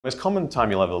Most common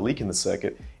time you'll have a leak in the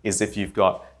circuit is if you've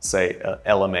got, say, an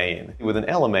LMA in. With an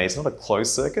LMA, it's not a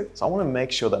closed circuit, so I want to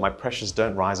make sure that my pressures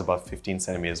don't rise above 15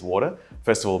 centimeters water.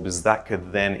 First of all, because that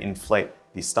could then inflate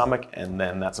the stomach, and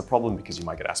then that's a problem because you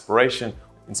might get aspiration.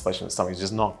 Inflation of the stomach is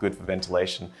just not good for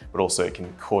ventilation, but also it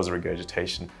can cause a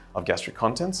regurgitation of gastric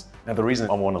contents. Now, the reason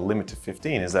I want to limit to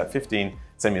 15 is that 15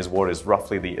 centimeters water is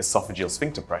roughly the esophageal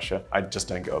sphincter pressure. I just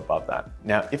don't go above that.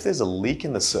 Now, if there's a leak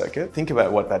in the circuit, think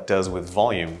about what that does with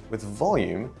volume. With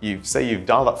volume, say you've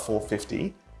dialed up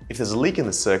 450, if there's a leak in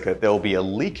the circuit, there will be a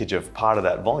leakage of part of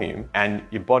that volume and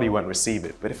your body won't receive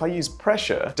it. But if I use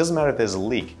pressure, it doesn't matter if there's a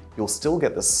leak, you'll still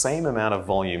get the same amount of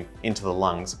volume into the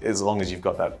lungs as long as you've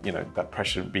got that, that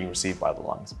pressure being received by the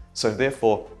lungs. So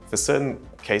therefore, for certain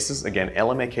cases, again,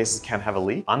 LMA cases can have a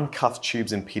leak, uncuffed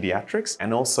tubes in pediatrics,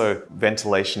 and also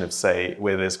ventilation of, say,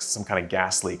 where there's some kind of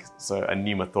gas leak, so a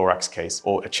pneumothorax case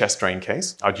or a chest drain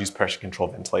case, I'd use pressure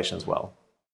controlled ventilation as well.